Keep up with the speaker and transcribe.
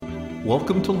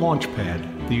Welcome to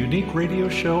Launchpad, the unique radio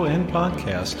show and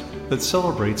podcast that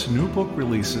celebrates new book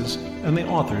releases and the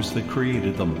authors that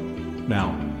created them.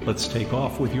 Now, let's take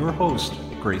off with your host,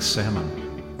 Grace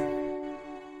Salmon.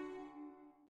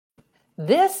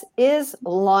 This is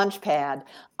Launchpad.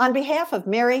 On behalf of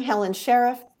Mary Helen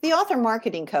Sheriff, the author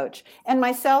marketing coach, and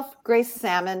myself, Grace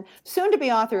Salmon, soon to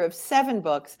be author of 7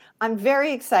 books, I'm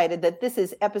very excited that this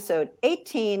is episode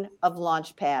 18 of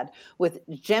Launchpad with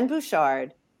Jenn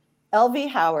Bouchard, Elvy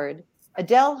Howard,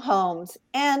 Adele Holmes,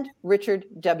 and Richard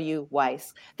W.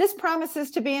 Weiss. This promises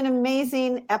to be an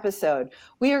amazing episode.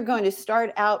 We are going to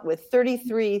start out with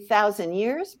 33,000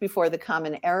 years before the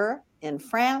Common Era in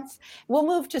France. We'll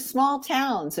move to small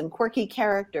towns and quirky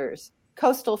characters,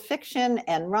 coastal fiction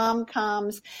and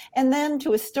rom-coms, and then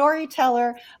to a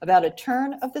storyteller about a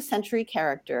turn-of-the-century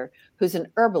character who's an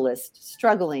herbalist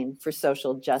struggling for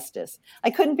social justice. I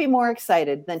couldn't be more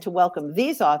excited than to welcome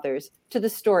these authors to the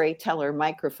Storyteller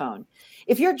microphone.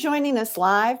 If you're joining us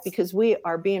live, because we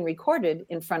are being recorded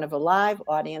in front of a live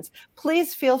audience,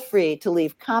 please feel free to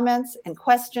leave comments and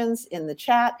questions in the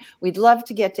chat. We'd love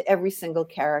to get to every single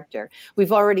character.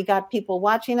 We've already got people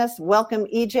watching us. Welcome,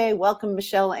 EJ. Welcome,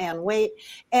 Michelle Ann Waite.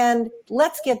 And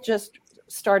let's get just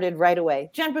started right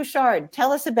away. Jenn Bouchard,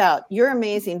 tell us about your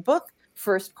amazing book,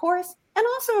 First Course, and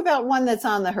also about one that's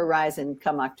on the horizon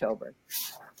come October.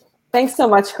 Thanks so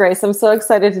much, Grace. I'm so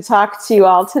excited to talk to you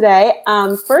all today.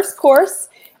 First Course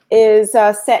is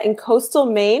set in coastal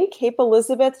Maine, Cape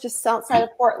Elizabeth, just outside of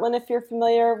Portland, if you're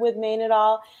familiar with Maine at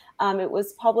all. It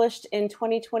was published in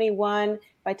 2021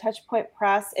 by Touchpoint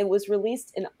Press. It was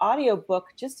released in audiobook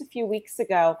just a few weeks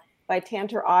ago by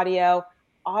Tantor Audio.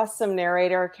 Awesome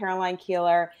narrator, Caroline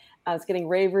Keeler. It's getting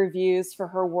rave reviews for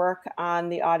her work on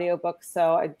the audiobook.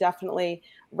 So I definitely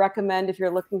recommend if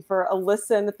you're looking for a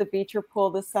listen at the beach or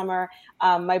pool this summer.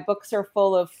 My books are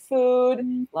full of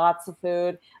food, lots of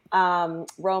food,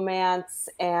 romance,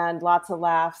 and lots of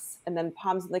laughs. And then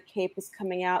Palms of the Cape is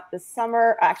coming out this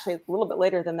summer. Actually, a little bit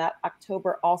later than that,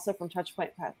 October, also from Touchpoint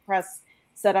Press,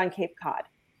 set on Cape Cod.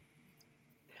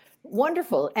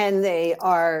 Wonderful. And they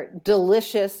are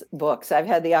delicious books. I've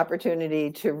had the opportunity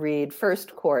to read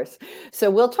First Course. So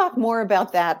we'll talk more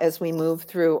about that as we move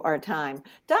through our time.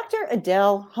 Dr.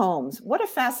 Adele Holmes, what a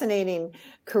fascinating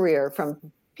career from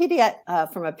a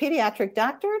pediatric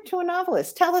doctor to a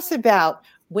novelist. Tell us about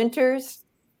Winter's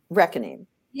Reckoning.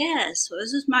 Yes, so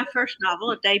this is my first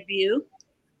novel, a debut,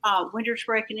 Winter's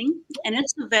Reckoning, and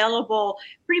it's available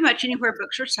pretty much anywhere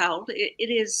books are sold.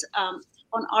 It is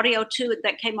on audio too.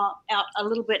 That came out a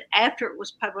little bit after it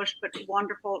was published, but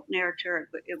wonderful narrator.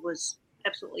 It was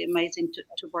absolutely amazing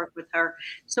to work with her.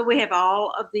 So we have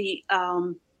all of the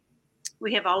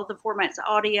formats: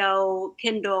 audio,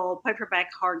 Kindle, paperback,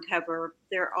 hardcover.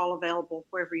 They're all available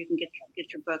wherever you can get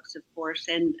your books, of course.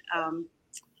 And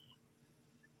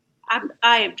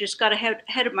I have just got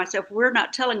ahead of myself. We're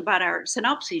not telling about our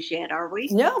synopses yet, are we?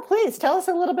 No, please tell us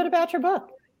a little bit about your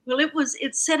book. Well,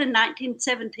 it's set in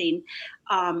 1917,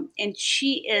 and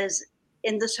she is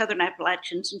in the Southern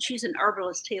Appalachians, and she's an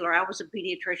herbalist healer. I was a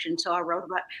pediatrician, so I wrote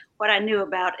about what I knew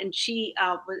about, and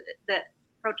the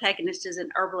protagonist is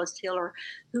an herbalist healer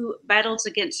who battles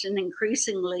against an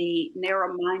increasingly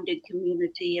narrow-minded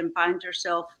community and finds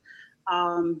herself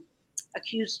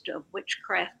accused of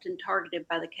witchcraft and targeted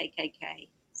by the KKK.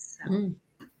 So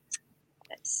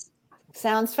that's...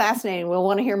 Sounds fascinating. We'll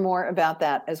want to hear more about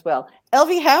that as well.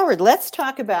 Elvy Howard, let's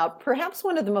talk about perhaps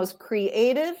one of the most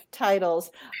creative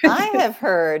titles I have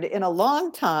heard in a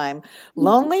long time.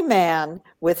 Lonely Man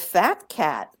with Fat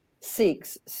Cat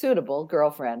Seeks Suitable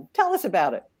Girlfriend. Tell us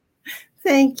about it.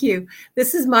 Thank you.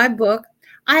 This is my book.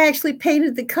 I actually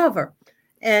painted the cover.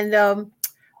 And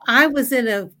I was in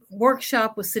a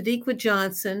workshop with Sadiqa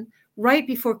Johnson right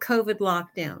before COVID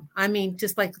lockdown. I mean,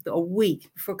 just like a week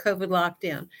before COVID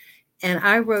lockdown. And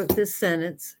I wrote this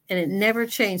sentence, and it never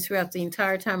changed throughout the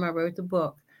entire time I wrote the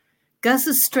book.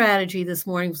 Gus's strategy this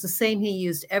morning was the same he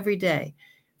used every day.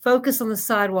 Focus on the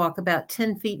sidewalk about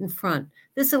 10 feet in front.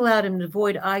 This allowed him to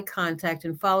avoid eye contact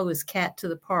and follow his cat to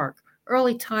the park.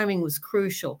 Early timing was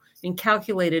crucial and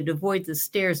calculated to avoid the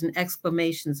stares and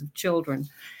exclamations of children.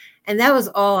 And that was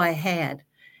all I had.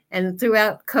 And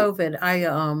throughout COVID,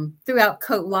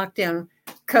 lockdown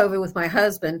COVID with my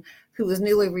husband, who was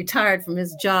newly retired from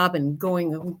his job and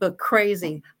going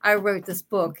crazy, I wrote this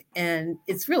book, and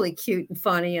it's really cute and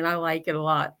funny, and I like it a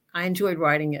lot. I enjoyed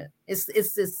writing it.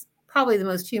 It's probably the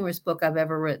most humorous book I've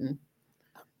ever written.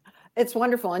 It's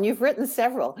wonderful, and you've written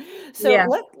several. So Yeah.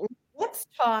 let's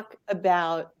talk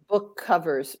about book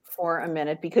covers for a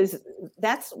minute, because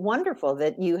that's wonderful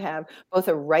that you have both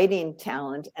a writing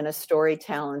talent and a story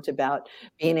talent about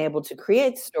being able to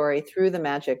create story through the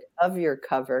magic of your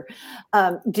cover.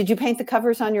 Did you paint the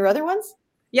covers on your other ones?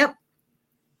 Yep,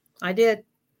 I did.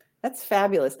 That's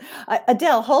fabulous.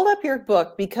 Adele, hold up your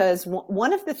book, because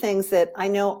one of the things that I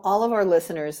know all of our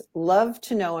listeners love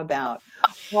to know about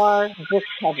are book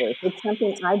covers. It's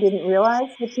something I didn't realize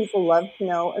that people love to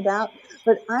know about,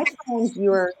 but I find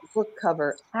your book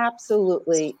cover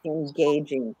absolutely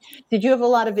engaging. Did you have a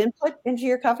lot of input into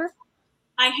your cover?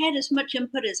 I had as much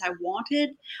input as I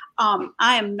wanted.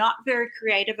 I am not very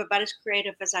creative. About as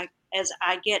creative as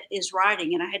I get is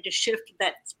writing, and I had to shift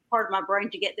that part of my brain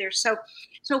to get there. So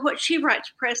what She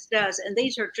Writes Press does, and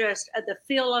these are just the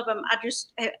feel of them.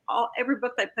 Every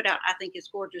book they put out, I think is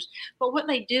gorgeous. But what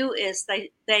they do is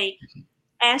they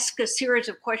ask a series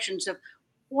of questions of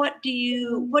what's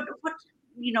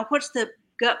the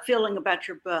gut feeling about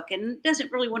your book, and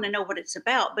doesn't really want to know what it's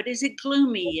about, but is it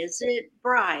gloomy, is it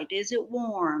bright, is it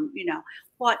warm,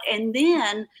 what. And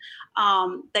then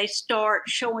they start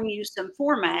showing you some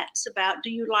formats about,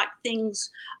 do you like things,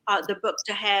 the book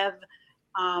to have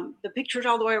the pictures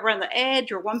all the way around the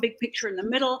edge or one big picture in the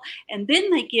middle. And then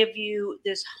they give you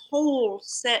this whole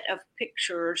set of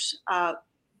pictures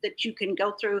that you can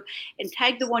go through and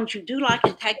tag the ones you do like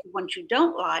and tag the ones you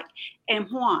don't like and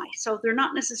why. So they're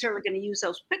not necessarily going to use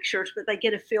those pictures, but they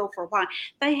get a feel for why.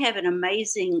 They have an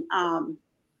amazing a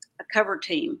cover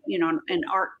team, an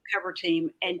art cover team.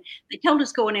 And they told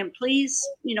us going in, please,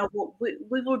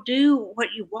 we will do what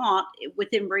you want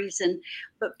within reason,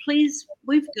 but please,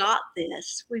 we've got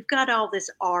this. We've got all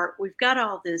this art. We've got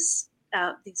all this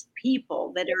these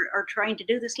people that are trying to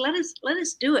do this. Let us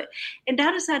do it. And I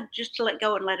decided just to let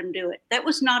go and let them do it. That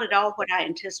was not at all what I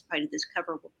anticipated this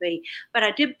cover would be, but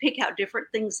I did pick out different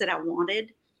things that I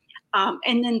wanted.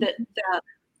 And then the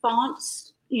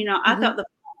fonts, I thought the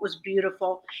font was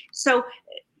beautiful. So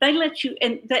they let you,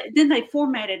 and then they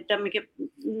formatted,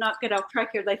 not get off track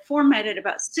here, they formatted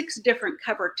about 6 different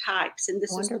cover types. And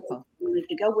this Wonderful. is the one I wanted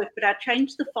to go with, but I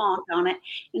changed the font on it.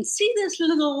 And see this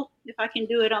little, if I can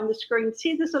do it on the screen,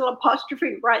 see this little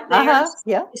apostrophe right there?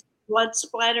 Yeah. It's blood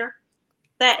splatter.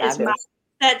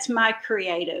 That's my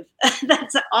creative.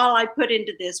 That's all I put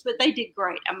into this, but they did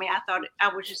great. I mean, I thought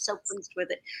I was just so pleased with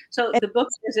it. So the book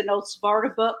is an old Sparta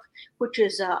book, which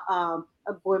is a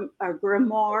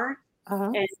grimoire.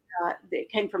 And it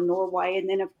came from Norway. And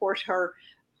then, of course, her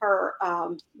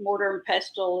mortar and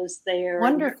pestle is there.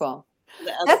 Wonderful.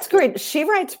 That's great. She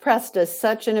Writes Press does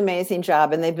such an amazing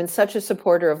job, and they've been such a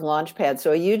supporter of Launchpad.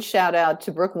 So a huge shout out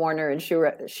to Brooke Warner and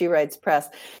She Writes Press.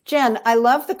 Jenn, I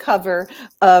love the cover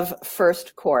of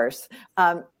First Course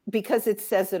because it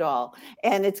says it all.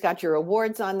 And it's got your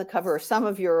awards on the cover, or some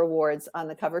of your awards on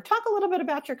the cover. Talk a little bit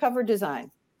about your cover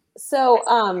design. So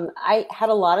I had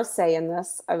a lot of say in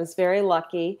this. I was very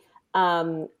lucky.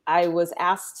 I was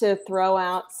asked to throw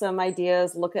out some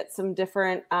ideas, look at some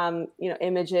different,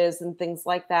 images and things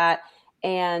like that.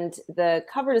 And the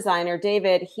cover designer,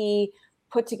 David, he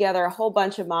put together a whole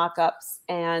bunch of mock-ups,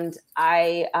 and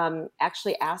I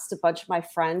actually asked a bunch of my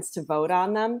friends to vote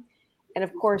on them. And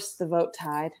of course, the vote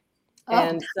tied.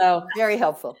 And so very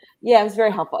helpful. Yeah, it was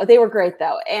very helpful. They were great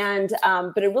though. And,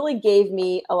 but it really gave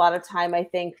me a lot of time, I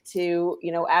think, to,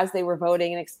 as they were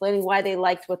voting and explaining why they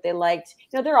liked what they liked,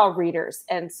 they're all readers.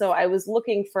 And so I was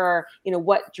looking for,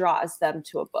 what draws them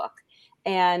to a book.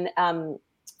 And,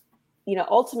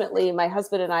 ultimately my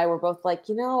husband and I were both like,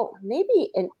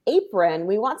 maybe an apron,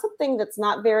 we want something that's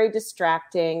not very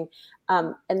distracting.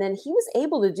 And then he was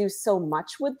able to do so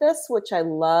much with this, which I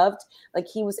loved. Like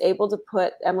he was able to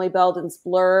put Emily Belden's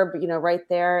blurb, right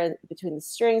there in between the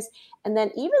strings. And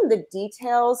then even the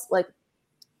details, like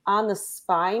on the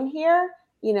spine here,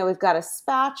 we've got a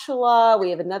spatula, we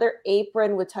have another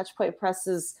apron with Touchpoint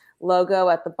Press's logo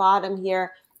at the bottom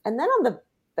here. And then on the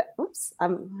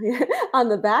on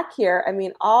the back here, I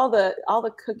mean, all the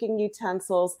cooking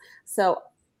utensils. So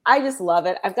I just love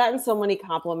it. I've gotten so many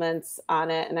compliments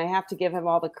on it, and I have to give him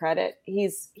all the credit.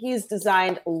 He's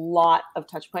designed a lot of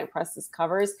Touchpoint Press's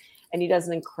covers, and he does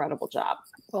an incredible job.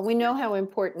 Well, we know how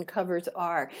important covers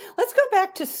are. Let's go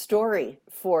back to story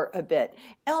for a bit.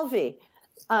 Elvy,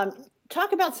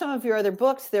 talk about some of your other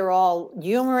books. They're all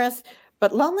humorous,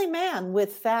 but Lonely Man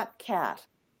with Fat Cat.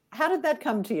 How did that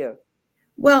come to you?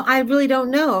 Well, I really don't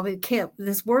know.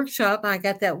 This workshop, I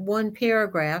got that one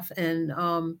paragraph, and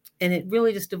it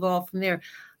really just evolved from there.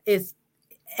 It's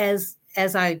as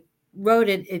I wrote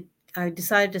it, I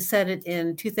decided to set it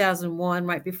in 2001,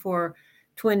 right before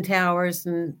Twin Towers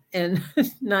and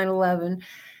 9/11,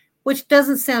 which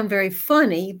doesn't sound very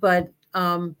funny, but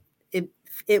it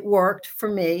it worked for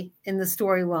me in the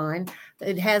storyline.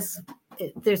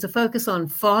 There's a focus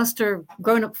on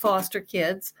grown-up foster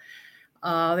kids.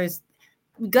 There's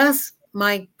Gus,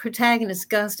 my protagonist,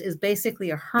 Gus, is basically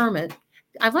a hermit.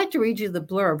 I'd like to read you the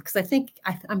blurb because I think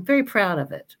I'm very proud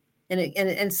of it. And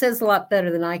it says a lot better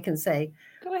than I can say.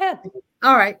 Go ahead.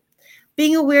 All right.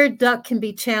 Being a weird duck can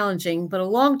be challenging, but a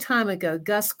long time ago,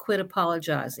 Gus quit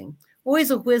apologizing.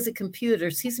 Always a whiz at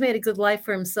computers, he's made a good life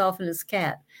for himself and his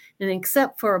cat. And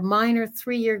except for a minor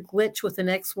 3-year glitch with an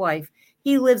ex-wife,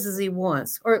 he lives as he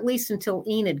wants, or at least until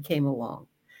Enid came along.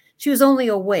 She was only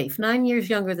a waif, 9 years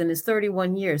younger than his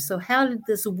 31 years. So how did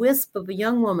this wisp of a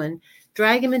young woman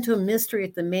drag him into a mystery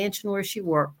at the mansion where she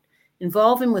worked,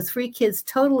 involve him with 3 kids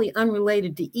totally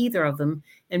unrelated to either of them,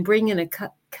 and bring in a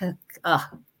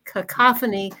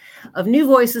cacophony of new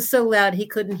voices so loud he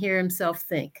couldn't hear himself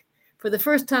think? For the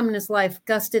first time in his life,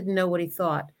 Gus didn't know what he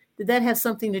thought. Did that have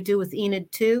something to do with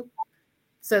Enid too?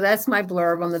 So that's my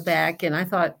blurb on the back, and I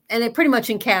thought, and it pretty much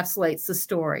encapsulates the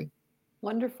story.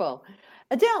 Wonderful.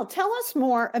 Adele, tell us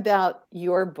more about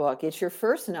your book. It's your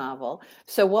first novel.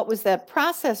 So what was that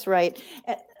process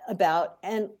about,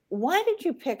 and why did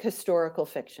you pick historical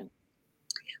fiction?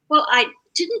 Well, I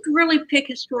didn't really pick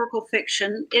historical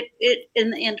fiction. It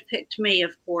in the end picked me,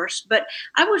 of course, but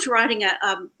I was writing a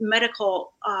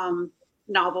medical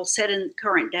novel set in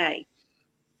current day,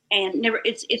 and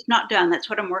it's not done. That's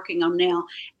what I'm working on now,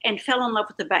 and fell in love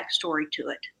with the backstory to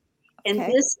it. And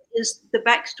this is the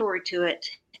backstory to it.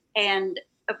 And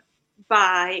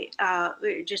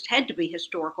it just had to be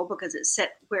historical because it's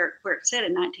set where it's set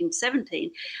in 1917.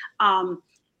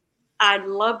 I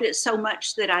loved it so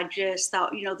much that I just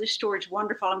thought, this story is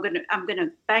wonderful. I'm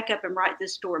gonna back up and write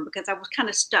this story because I was kind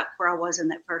of stuck where I was in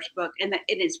that first book, and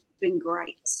it's been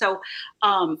great. So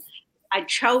I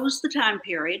chose the time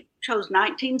period, chose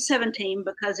 1917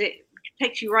 because it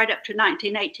takes you right up to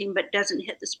 1918, but doesn't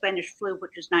hit the Spanish flu,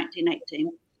 which is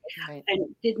 1918. Right.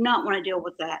 And did not want to deal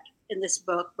with that in this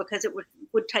book because it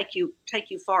would take you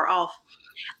far off.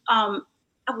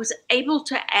 I was able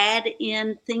to add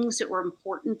in things that were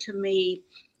important to me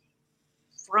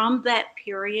from that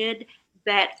period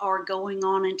that are going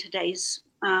on in today's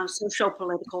social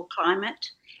political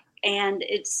climate. And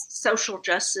it's social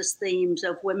justice themes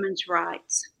of women's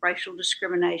rights, racial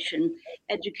discrimination,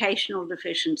 educational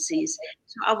deficiencies.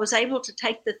 So I was able to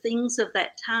take the things of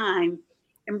that time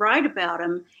and write about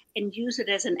them and use it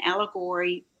as an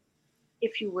allegory,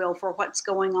 if you will, for what's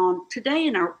going on today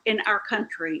in our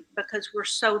country, because we're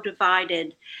so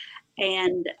divided,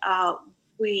 and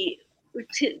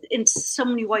in so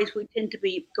many ways we tend to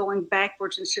be going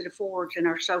backwards instead of forwards in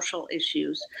our social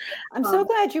issues. I'm so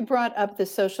glad you brought up the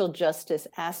social justice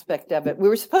aspect of it. We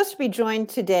were supposed to be joined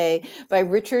today by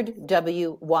Richard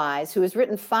W. Wise, who has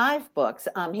written 5 books.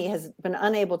 He has been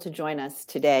unable to join us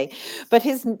today, but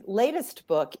his latest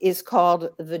book is called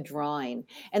The Drawing,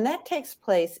 and that takes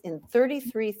place in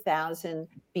 33,000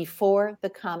 before the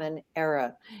Common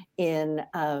Era in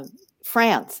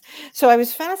France. So I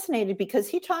was fascinated because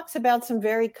he talks about some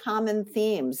very common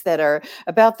themes that are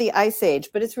about the Ice Age,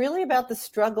 but it's really about the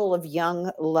struggle of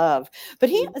young love. But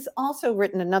he has also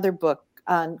written another book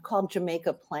called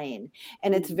Jamaica Plain,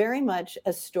 and it's very much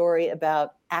a story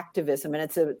about activism, and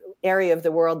it's an area of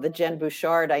the world that Jenn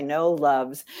Bouchard, I know,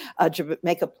 loves.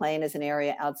 Jamaica Plain is an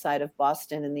area outside of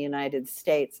Boston in the United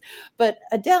States. But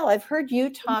Adele, I've heard you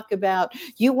talk about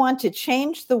you want to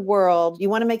change the world, you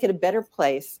want to make it a better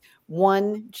place,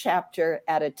 one chapter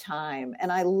at a time.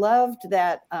 And I loved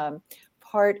that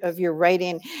part of your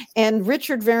writing. And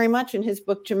Richard very much in his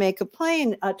book, Jamaica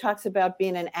Plain, talks about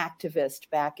being an activist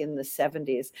back in the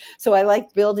 70s. So I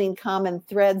like building common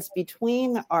threads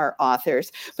between our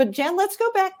authors. But Jenn, let's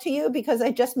go back to you because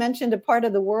I just mentioned a part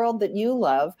of the world that you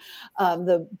love,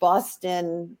 the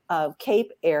Boston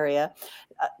Cape area.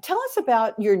 Tell us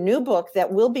about your new book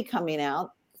that will be coming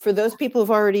out. For those people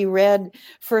who've already read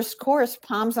First Course,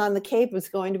 Palms on the Cape is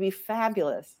going to be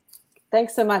fabulous.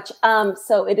 Thanks so much.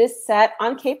 So it is set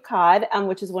on Cape Cod,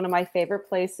 which is one of my favorite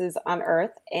places on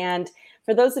earth. And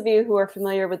for those of you who are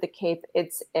familiar with the Cape,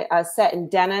 it's set in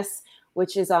Dennis,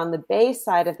 which is on the bay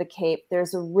side of the Cape.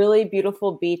 There's a really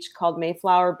beautiful beach called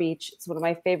Mayflower Beach. It's one of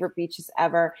my favorite beaches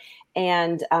ever.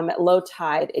 And at low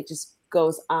tide, it just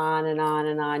goes on and on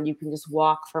and on. You can just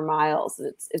walk for miles.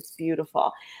 It's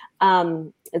beautiful.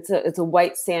 It's a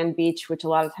white sand beach, which a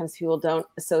lot of times people don't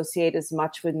associate as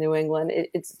much with New England.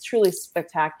 It's truly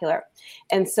spectacular.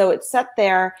 And so it's set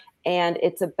there, and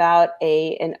it's about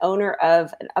an owner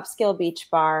of an upscale beach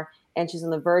bar, and she's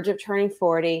on the verge of turning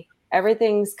 40,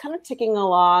 everything's kind of ticking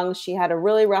along. She had a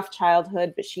really rough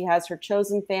childhood, but she has her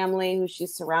chosen family who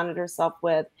she's surrounded herself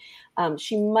with.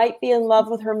 She might be in love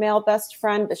with her male best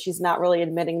friend, but she's not really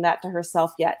admitting that to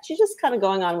herself yet. She's just kind of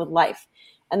going on with life.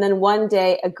 And then one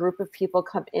day, a group of people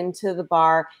come into the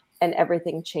bar and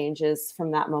everything changes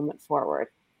from that moment forward.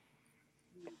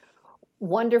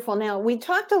 Wonderful. Now, we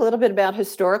talked a little bit about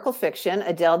historical fiction.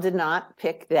 Adele did not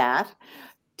pick that.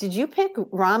 Did you pick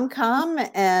rom-com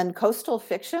and coastal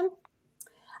fiction?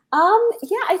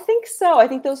 Yeah, I think so. I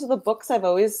think those are the books I've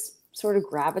always sort of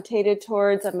gravitated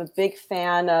towards. I'm a big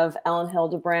fan of Ellen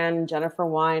Hildebrand and Jennifer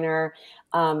Weiner.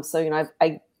 So,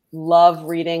 I love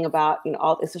reading about,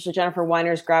 especially Jennifer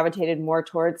Weiner's gravitated more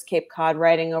towards Cape Cod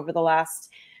writing over the last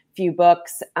few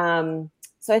books.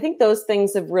 So I think those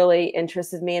things have really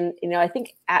interested me. And, I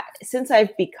think since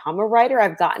I've become a writer,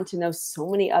 I've gotten to know so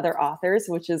many other authors,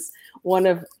 which is one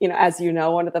of, as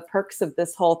one of the perks of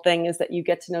this whole thing is that you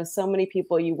get to know so many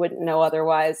people you wouldn't know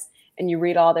otherwise, and you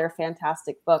read all their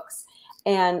fantastic books.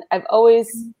 And I've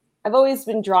always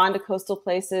been drawn to coastal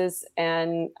places,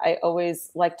 and I always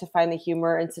like to find the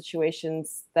humor in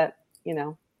situations that,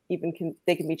 they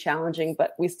can be challenging,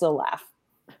 but we still laugh.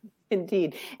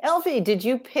 Indeed. Elvy, did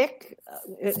you pick,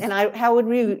 how would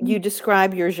you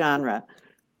describe your genre?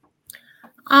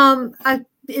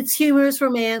 It's humorous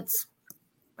romance.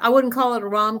 I wouldn't call it a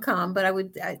rom-com, but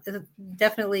I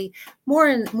definitely more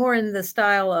in the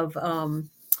style of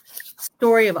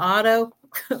Story of Otto,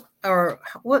 or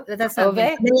what? That's not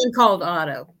man called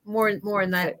Otto. More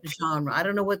in that genre. I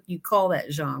don't know what you call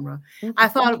that genre. I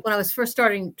thought when I was first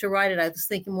starting to write it, I was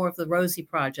thinking more of the Rosie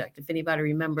Project. If anybody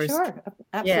remembers, sure,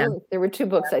 absolutely. Yeah. There were 2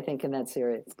 books, I think, in that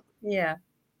series. Yeah.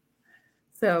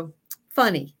 So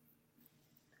funny,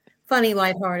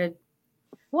 lighthearted,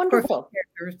 wonderful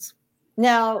characters.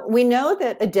 Now, we know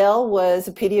that Adele was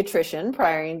a pediatrician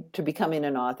prior to becoming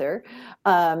an author.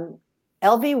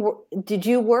 Elvy, did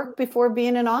you work before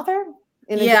being an author?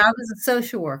 Yeah, I was a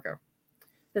social worker.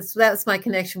 That's my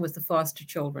connection with the foster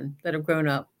children that have grown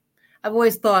up. I've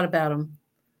always thought about them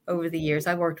over the years.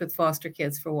 I worked with foster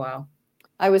kids for a while.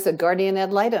 I was a guardian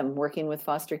ad litem working with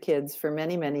foster kids for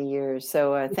many, many years.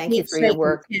 So thank you for your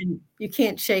work. You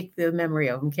can't shake the memory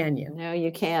of them, can you? No,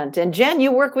 you can't. And Jenn,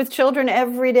 you work with children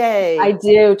every day. I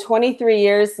do. 23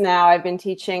 years now. I've been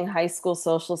teaching high school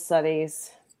social studies.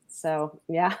 So,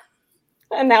 yeah.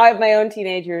 And now I have my own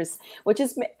teenagers, which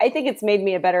is, I think it's made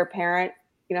me a better parent,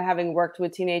 having worked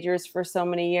with teenagers for so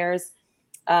many years.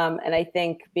 And I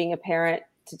think being a parent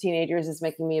to teenagers is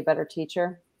making me a better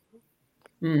teacher.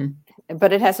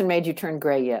 But it hasn't made you turn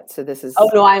gray yet. So this is. Oh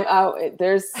no,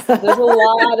 there's a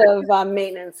lot of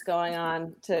maintenance going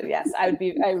on. Yes, I would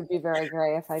be very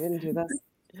gray if I didn't do this.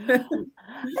 I'd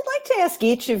like to ask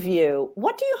each of you,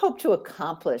 what do you hope to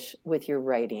accomplish with your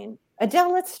writing?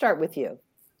 Adele, let's start with you.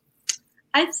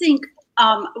 I think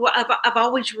I've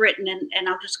always written, and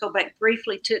I'll just go back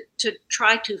briefly to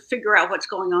try to figure out what's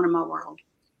going on in my world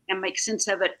and make sense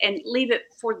of it and leave it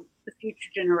for the future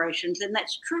generations. And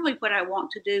that's truly what I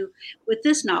want to do with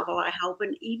this novel, I hope,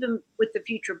 and even with the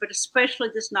future, but especially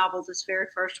this novel, this very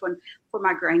first one, for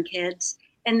my grandkids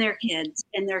and their kids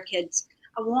and their kids.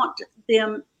 I want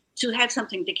them to have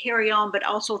something to carry on, but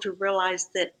also to realize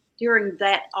that during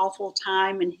that awful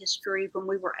time in history when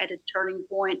we were at a turning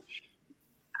point,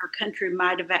 our country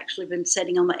might have actually been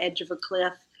sitting on the edge of a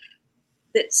cliff,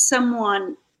 that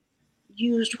someone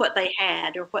used what they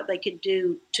had or what they could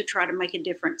do to try to make a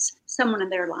difference, someone in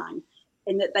their line,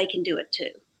 and that they can do it too.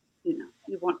 You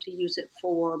want to use it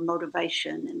for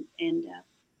motivation and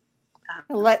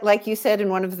like you said in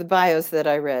one of the bios that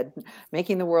I read,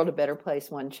 making the world a better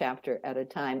place one chapter at a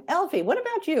time. Elvy, what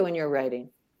about you in your writing?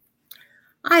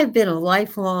 I've been a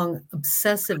lifelong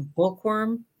obsessive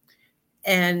bookworm.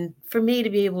 And for me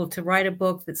to be able to write a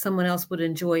book that someone else would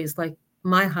enjoy is like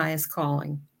my highest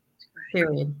calling,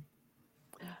 period.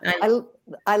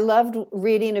 I loved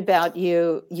reading about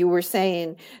you. You were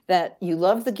saying that you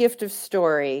love the gift of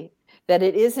story, that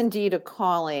it is indeed a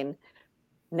calling.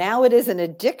 Now it is an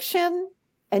addiction,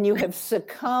 and you have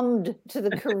succumbed to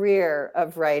the career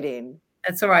of writing.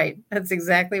 That's right. That's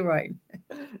exactly right.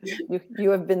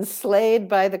 You have been slayed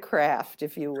by the craft,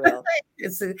 if you will.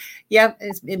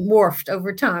 It morphed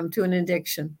over time to an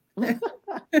addiction.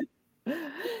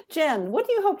 Jenn, what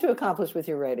do you hope to accomplish with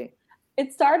your writing?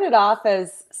 It started off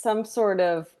as some sort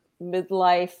of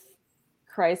midlife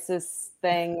crisis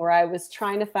thing where I was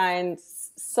trying to find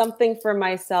something for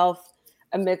myself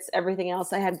amidst everything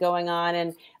else I had going on.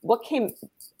 And what came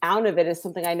out of it is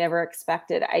something I never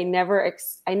expected.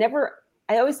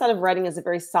 I always thought of writing as a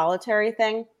very solitary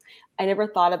thing. I never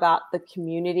thought about the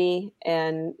community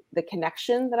and the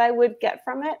connection that I would get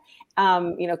from it.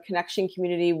 Connection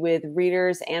community with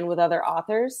readers and with other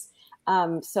authors.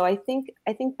 So I think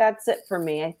that's it for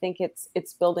me. I think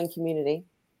it's building community.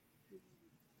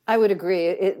 I would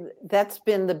agree. That's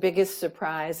been the biggest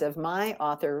surprise of my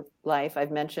author life.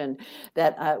 I've mentioned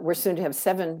that we're soon to have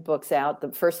 7 books out.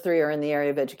 The first 3 are in the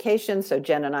area of education, so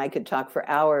Jenn and I could talk for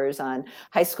hours on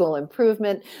high school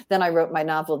improvement. Then I wrote my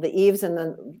novel, The Eves, and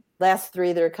the last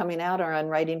 3 that are coming out are on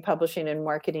writing, publishing, and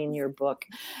marketing your book.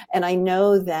 And I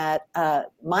know that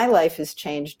my life has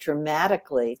changed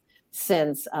dramatically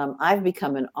since I've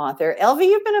become an author. Elvy,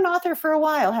 you've been an author for a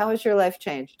while. How has your life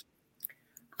changed?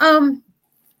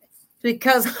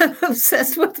 Because I'm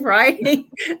obsessed with writing.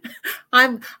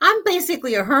 I'm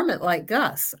basically a hermit like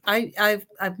Gus. I've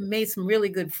made some really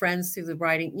good friends through the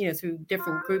writing, through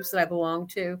different groups that I belong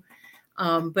to.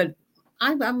 But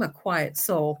I'm a quiet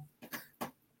soul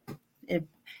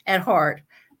at heart,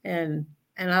 and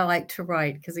I like to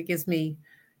write because it gives me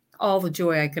all the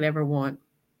joy I could ever want.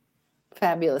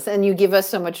 Fabulous. And you give us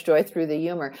so much joy through the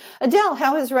humor. Adele,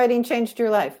 how has writing changed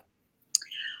your life?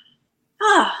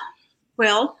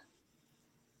 Well,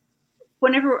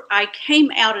 whenever I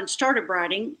came out and started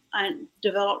writing, I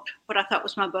developed what I thought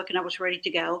was my book and I was ready to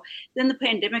go. Then the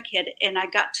pandemic hit and I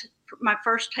got my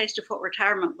first taste of what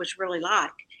retirement was really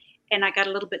like. And I got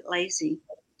a little bit lazy.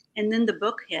 And then the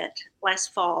book hit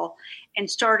last fall. And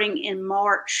starting in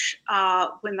March,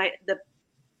 when the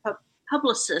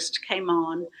publicist came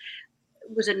on,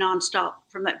 it was a nonstop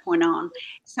from that point on.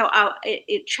 So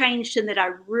it changed in that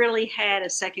I really had a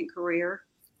second career,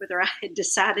 whether I had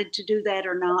decided to do that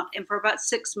or not. And for about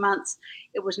 6 months,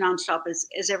 it was nonstop,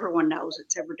 as everyone knows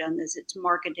that's ever done this. It's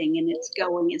marketing and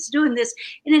it's doing this,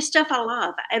 and it's stuff I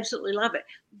love. I absolutely love it.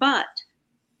 But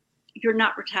you're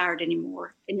not retired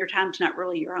anymore, and your time's not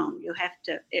really your own. You have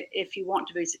to, if you want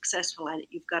to be successful at it,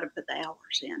 you've got to put the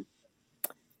hours in.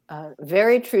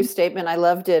 Very true statement. I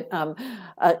loved it.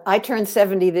 I turned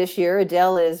 70 this year.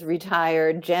 Adele is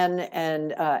retired. Jenn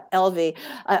and Elvy.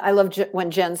 I love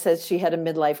when Jenn says she had a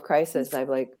midlife crisis. I'm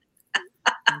like,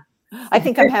 I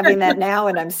think I'm having that now,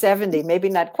 and I'm 70. Maybe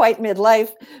not quite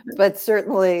midlife, but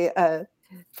certainly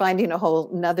finding a whole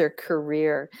nother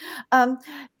career.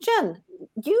 Jenn,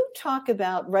 you talk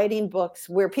about writing books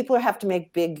where people have to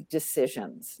make big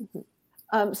decisions.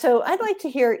 So I'd like to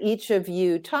hear each of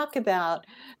you talk about,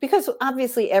 because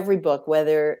obviously every book,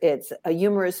 whether it's a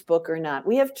humorous book or not,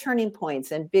 we have turning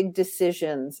points and big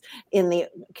decisions in the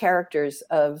characters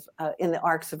in the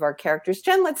arcs of our characters.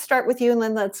 Jenn, let's start with you, and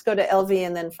then let's go to Elvy,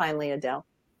 and then finally Adele.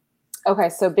 Okay,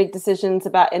 so big decisions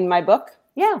in my book?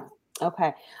 Yeah.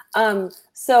 Okay.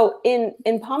 So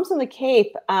in Palms on the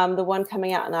Cape, the one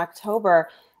coming out in October,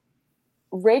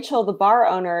 Rachel, the bar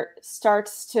owner,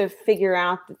 starts to figure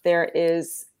out that there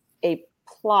is a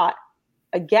plot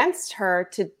against her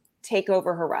to take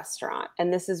over her restaurant.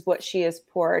 And this is what she has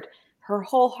poured her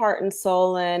whole heart and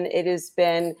soul in. It has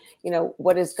been,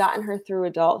 what has gotten her through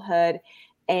adulthood.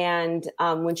 And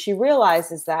when she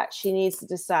realizes that, she needs to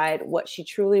decide what she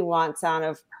truly wants out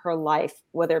of her life,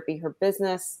 whether it be her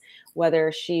business,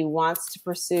 whether she wants to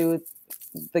pursue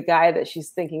the guy that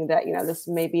she's thinking that, this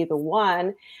may be the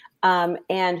one.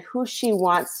 And who she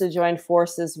wants to join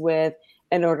forces with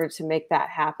in order to make that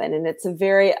happen. And it's a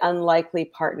very unlikely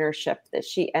partnership that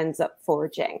she ends up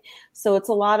forging. So it's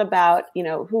a lot about,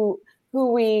 who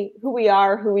we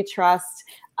are, who we trust,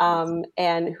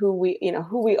 and who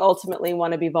we ultimately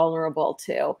want to be vulnerable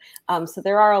to. So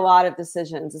there are a lot of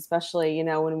decisions, especially,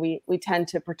 when we tend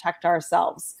to protect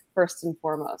ourselves first and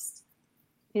foremost.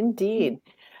 Indeed.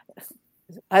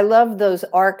 I love those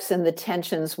arcs and the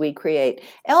tensions we create.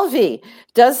 Elvy,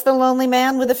 does the lonely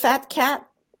man with a fat cat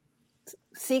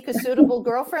seek a suitable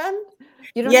girlfriend?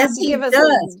 You don't have to give us.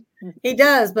 He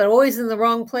does, but always in the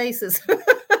wrong places,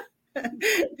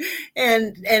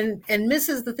 and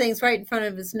misses the things right in front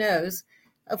of his nose,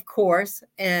 of course.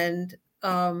 And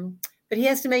but he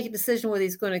has to make a decision whether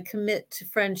he's going to commit to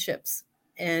friendships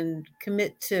and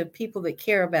commit to people that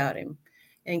care about him,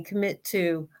 and commit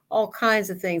to all kinds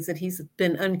of things that he's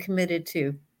been uncommitted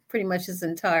to pretty much his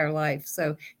entire life.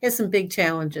 So he has some big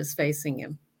challenges facing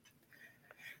him.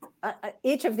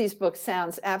 Each of these books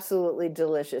sounds absolutely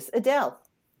delicious. Adele.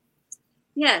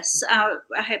 Yes, I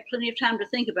had plenty of time to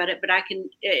think about it, but I can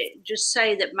just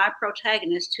say that my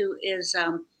protagonist, who is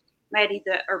Maddie,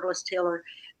 the herbalist tailor,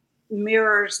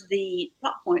 mirrors the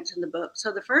plot points in the book.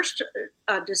 So the first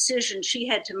decision she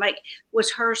had to make was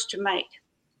hers to make.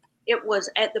 It was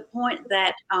at the point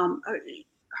that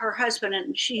her husband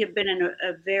and she had been in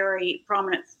a very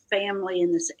prominent family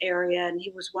in this area, and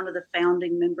he was one of the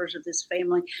founding members of this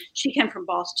family. She came from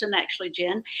Boston, actually,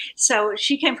 Jenn. So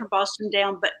she came from Boston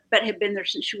down, but had been there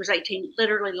since she was 18,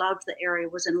 literally loved the area,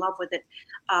 was in love with it,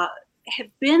 have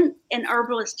been an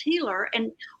herbalist healer,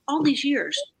 and all these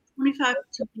years, 25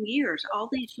 something years, all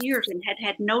these years, and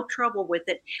had no trouble with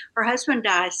it. Her husband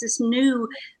dies. This new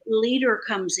leader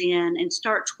comes in and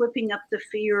starts whipping up the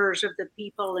fears of the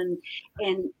people and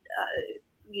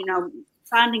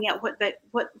finding out what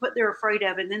they're afraid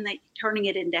of, and then turning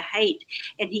it into hate.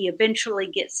 And he eventually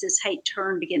gets this hate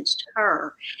turned against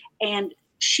her. And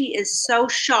she is so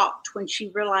shocked when she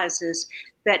realizes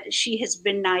that she has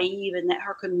been naive and that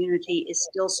her community is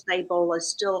still stable, is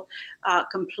still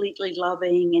completely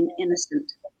loving and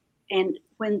innocent. And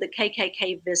when the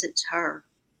KKK visits her,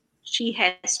 she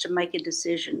has to make a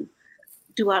decision.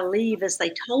 Do I leave as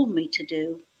they told me to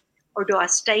do, or do I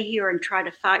stay here and try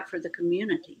to fight for the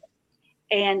community?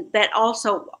 And that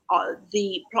also,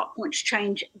 the plot points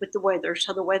change with the weather.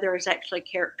 So the weather is actually a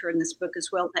character in this book as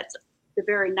well. That's the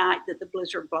very night that the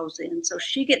blizzard blows in. So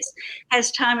she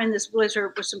has time in this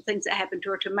blizzard with some things that happen to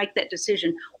her to make that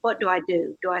decision. What do I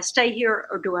do? Do I stay here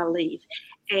or do I leave?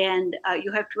 And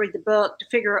you have to read the book to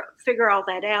figure all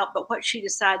that out. But what she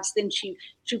decides, then she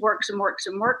works and works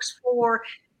and works for.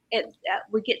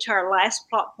 We get to our last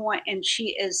plot point, and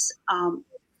she is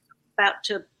about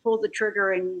to pull the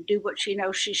trigger and do what she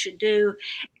knows she should do,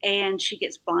 and she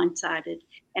gets blindsided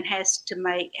and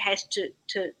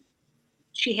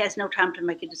she has no time to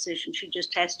make a decision. She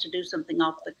just has to do something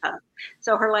off the cuff.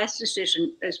 So her last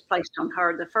decision is placed on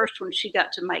her. The first one she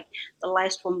got to make, the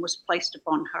last one was placed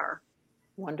upon her.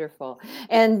 Wonderful.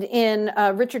 And in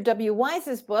Richard W.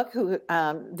 Wise's book,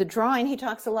 The Drawing, he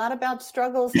talks a lot about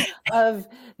struggles of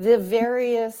the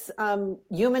various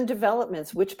human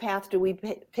developments. Which path do we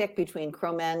pick between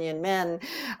Cro-Magnon men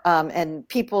and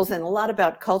peoples, and a lot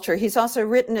about culture. He's also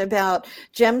written about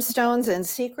gemstones and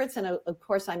secrets. And of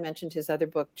course, I mentioned his other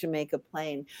book, Jamaica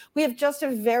Plain. We have just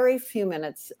a very few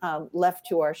minutes left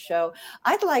to our show.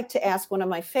 I'd like to ask one of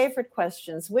my favorite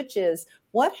questions, which is,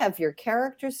 what have your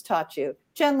characters taught you?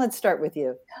 Jenn, let's start with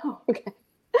you. Oh, okay.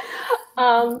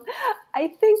 I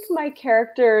think my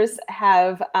characters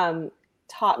have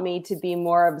taught me to be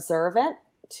more observant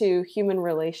to human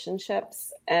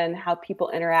relationships and how people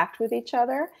interact with each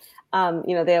other.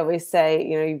 They always say,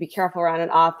 you be careful around an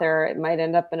author, it might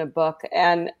end up in a book.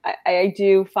 And I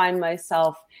do find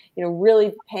myself,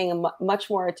 really paying much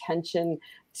more attention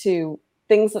to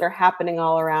things that are happening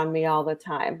all around me all the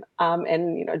time,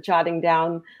 and jotting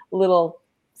down little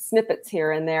snippets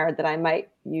here and there that I might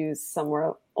use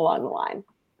somewhere along the line.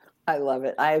 I love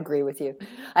it. I agree with you.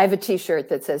 I have a T-shirt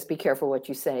that says, "Be careful what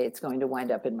you say. It's going to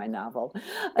wind up in my novel."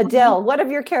 Adele, what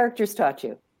have your characters taught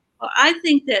you? Well, I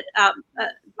think that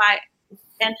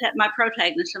my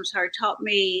protagonist, taught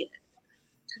me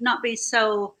to not be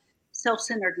so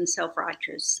self-centered and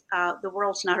self-righteous. The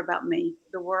world's not about me.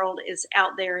 The world is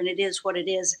out there, and it is what it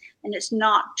is, and it's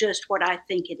not just what I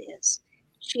think it is.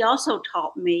 She also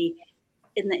taught me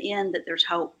in the end that there's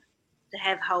hope, to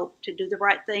have hope, to do the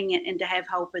right thing, and to have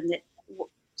hope, and that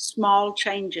small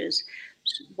changes,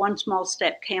 one small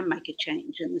step can make a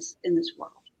change in this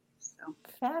world. So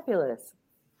fabulous.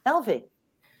 Elvy.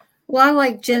 Well, I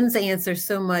like Jenn's answer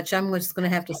so much. I'm just going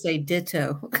to have to say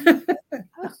ditto.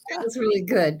 That was really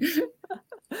good.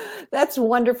 That's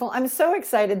wonderful. I'm so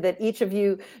excited that each of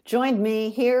you joined me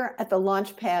here at the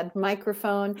Launchpad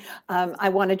microphone. I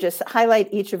want to just highlight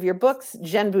each of your books.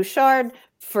 Jenn Bouchard,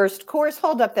 First Course.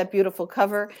 Hold up that beautiful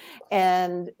cover.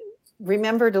 And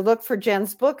remember to look for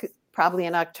Jenn's book, probably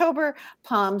in October,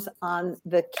 Palms on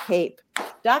the Cape.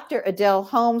 Dr. Adele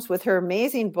Holmes with her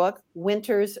amazing book,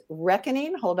 Winter's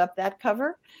Reckoning. Hold up that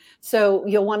cover. So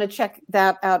you'll want to check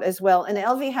that out as well. And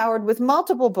Elvy Howard with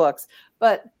multiple books,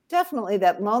 but definitely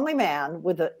That Lonely Man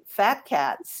with a Fat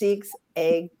Cat Seeks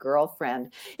a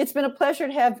Girlfriend. It's been a pleasure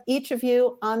to have each of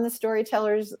you on the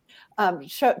Storytellers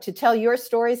show to tell your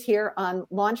stories here on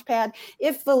Launchpad.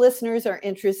 If the listeners are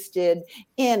interested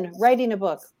in writing a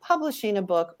book, publishing a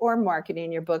book, or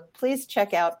marketing your book, please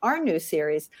check out our new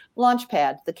series,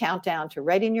 Launchpad, the countdown to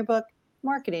writing your book,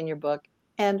 marketing your book,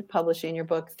 and publishing your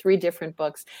book, 3 different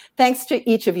books. Thanks to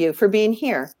each of you for being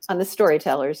here on the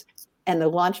Storytellers and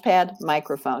the Launchpad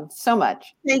microphone so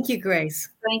much. Thank you, Grace.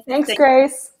 Thanks,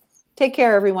 Grace. Take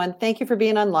care, everyone. Thank you for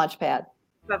being on Launchpad.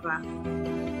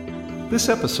 bye-bye. This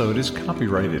episode is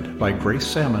copyrighted by Grace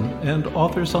Salmon and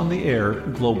Authors on the Air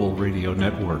Global Radio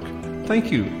Network.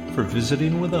 Thank you for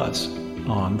visiting with us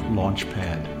on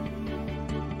Launchpad.